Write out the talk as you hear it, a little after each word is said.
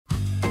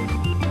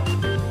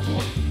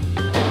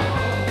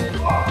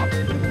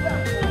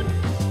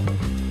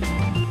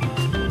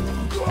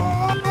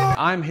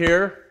I'm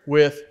here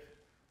with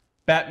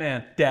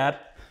Batman,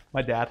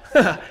 my dad.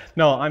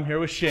 No, I'm here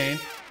with Shane,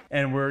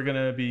 and we're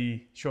gonna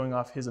be showing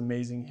off his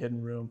amazing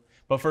hidden room.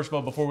 But first of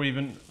all, before we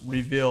even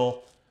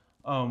reveal,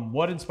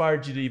 what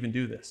inspired you to even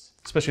do this,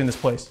 especially in this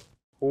place?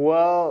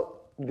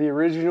 Well, the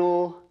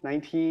original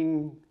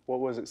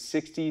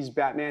 60s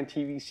Batman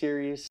TV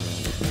series.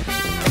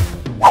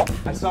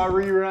 I saw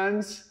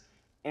reruns,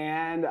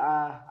 and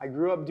I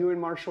grew up doing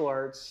martial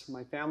arts.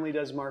 My family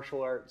does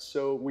martial arts,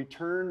 so we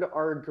turned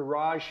our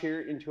garage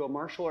here into a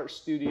martial arts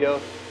studio.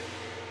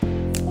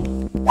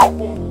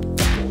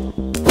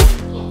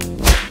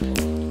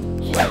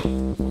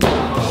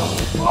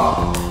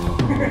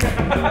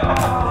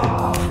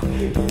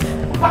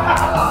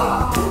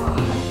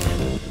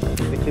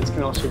 The kids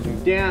can also do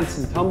dance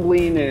and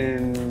tumbling,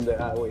 and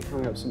we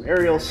hung up some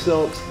aerial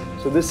silks.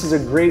 So this is a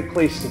great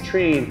place to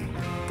train,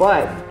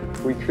 but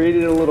we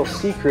created a little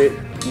secret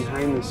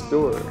behind this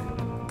door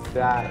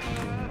that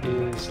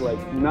is like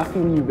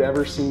nothing you've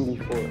ever seen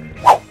before.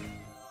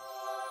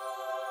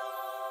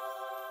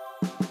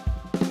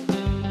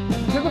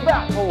 To the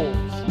bat holes.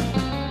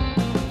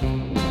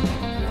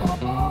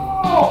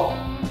 Oh!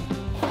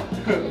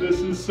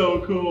 This is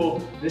so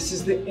cool. This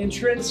is the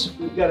entrance.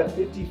 We've got a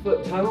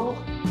 50-foot tunnel.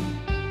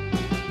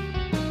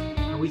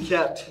 And we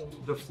kept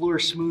the floor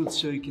smooth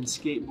so you can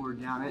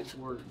skateboard down it.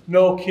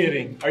 No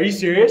kidding. Are you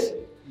serious?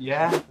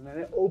 Yeah. And then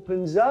it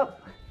opens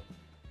up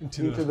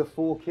into the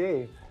full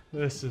cave.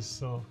 This is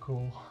so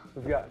cool.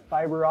 We've got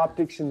fiber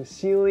optics in the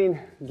ceiling.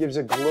 It gives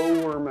a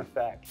glowworm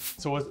effect.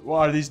 So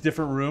what are these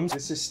different rooms?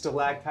 This is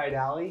Stalactite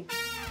Alley.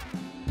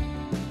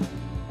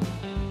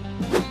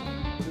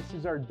 This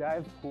is our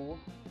dive pool.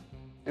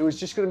 It was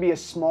just going to be a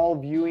small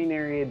viewing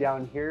area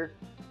down here,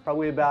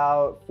 probably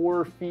about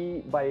 4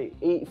 feet by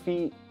 8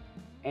 feet.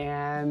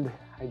 And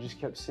I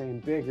just kept saying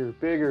bigger,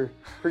 bigger.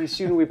 Pretty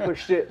soon we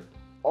pushed it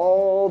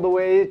all the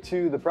way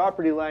to the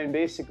property line,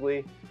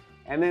 basically.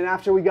 And then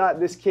after we got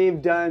this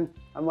cave done,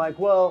 I'm like,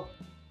 well,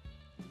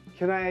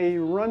 can I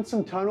run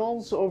some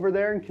tunnels over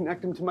there and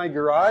connect them to my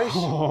garage?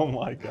 Oh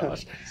my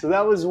gosh. So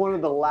that was one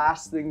of the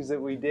last things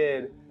that we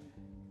did.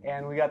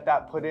 And we got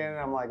that put in, and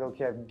I'm like,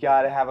 okay, I've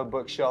got to have a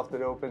bookshelf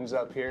that opens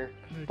up here.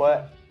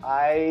 But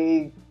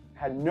I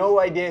had no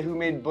idea who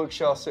made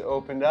bookshelves that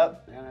opened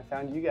up, and I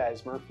found you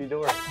guys, Murphy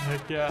Door.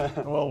 Heck yeah.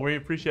 Well, we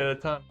appreciate it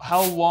a ton.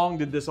 How long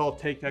did this all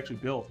take to actually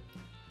build?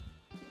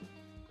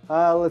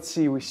 Let's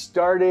see, we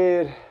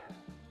started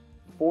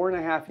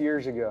 4.5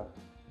 years ago.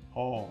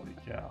 Holy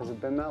cow. Has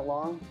it been that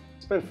long?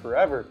 It's been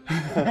forever.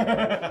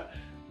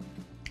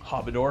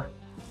 Hobbit door.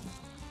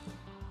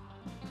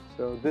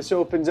 So this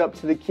opens up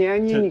to the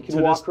canyon. You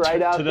can walk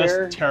right out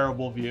there. To this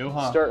terrible view,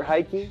 huh? Start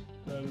hiking.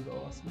 That is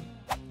awesome.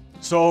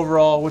 So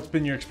overall, what's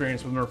been your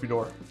experience with Murphy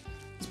Door?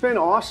 It's been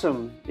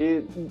awesome.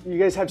 You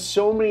guys have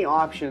so many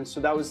options, so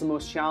that was the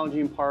most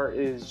challenging part,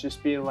 is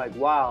just being like,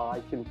 wow,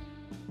 I can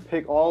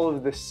pick all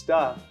of this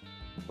stuff.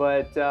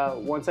 But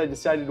once I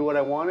decided what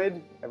I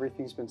wanted,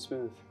 everything's been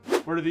smooth.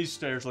 Where do these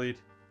stairs lead?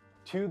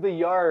 To the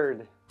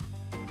yard.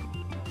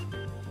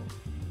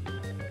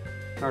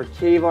 Our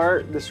cave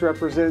art, this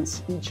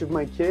represents each of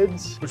my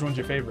kids. Which one's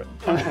your favorite?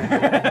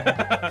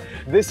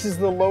 This is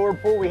the lower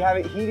pool. We have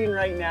it heating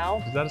right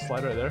now. Is that a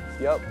slide right there?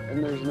 Yep,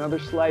 and there's another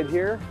slide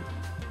here.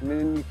 And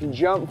then you can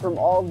jump from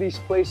all of these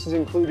places,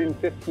 including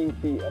 15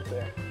 feet up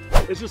there.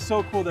 It's just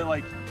so cool that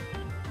like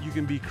you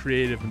can be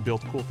creative and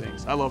build cool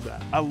things. I love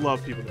that. I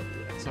love people that do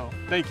that. So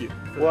thank you.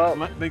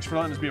 Thanks for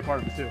letting us be a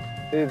part of it too.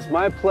 It's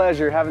my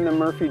pleasure. Having the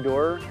Murphy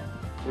Door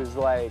is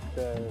like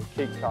the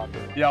cake topper.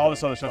 Yeah, all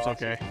this other stuff's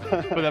awesome. Okay.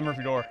 But that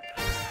Murphy Door.